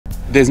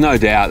There's no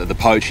doubt that the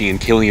poaching and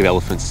killing of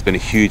elephants has been a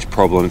huge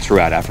problem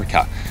throughout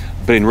Africa.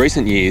 But in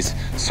recent years,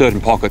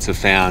 certain pockets have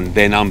found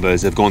their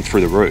numbers have gone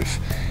through the roof.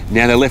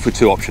 Now they're left with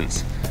two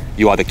options.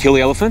 You either kill the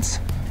elephants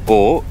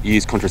or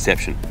use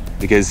contraception,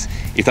 because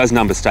if those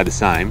numbers stay the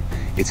same,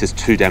 it's just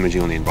too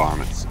damaging on the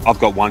environment. I've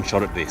got one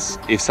shot at this.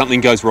 If something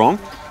goes wrong,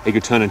 he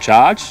could turn and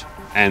charge,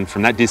 and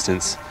from that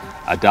distance,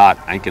 a dart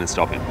ain't gonna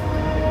stop him.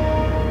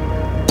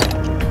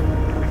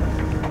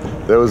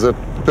 That was a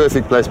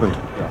perfect placement.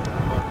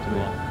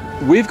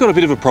 We've got a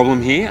bit of a problem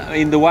here.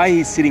 In the way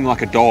he's sitting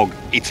like a dog,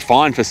 it's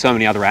fine for so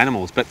many other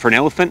animals, but for an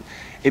elephant,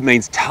 it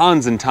means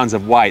tons and tons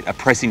of weight are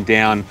pressing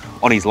down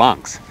on his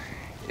lungs.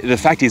 The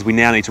fact is we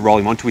now need to roll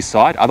him onto his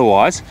side,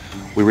 otherwise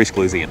we risk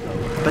losing him.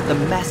 But the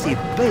massive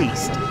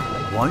beast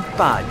won't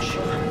budge.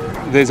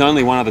 There's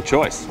only one other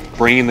choice,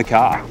 bring in the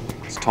car.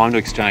 It's time to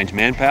exchange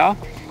manpower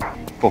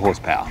for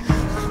horsepower.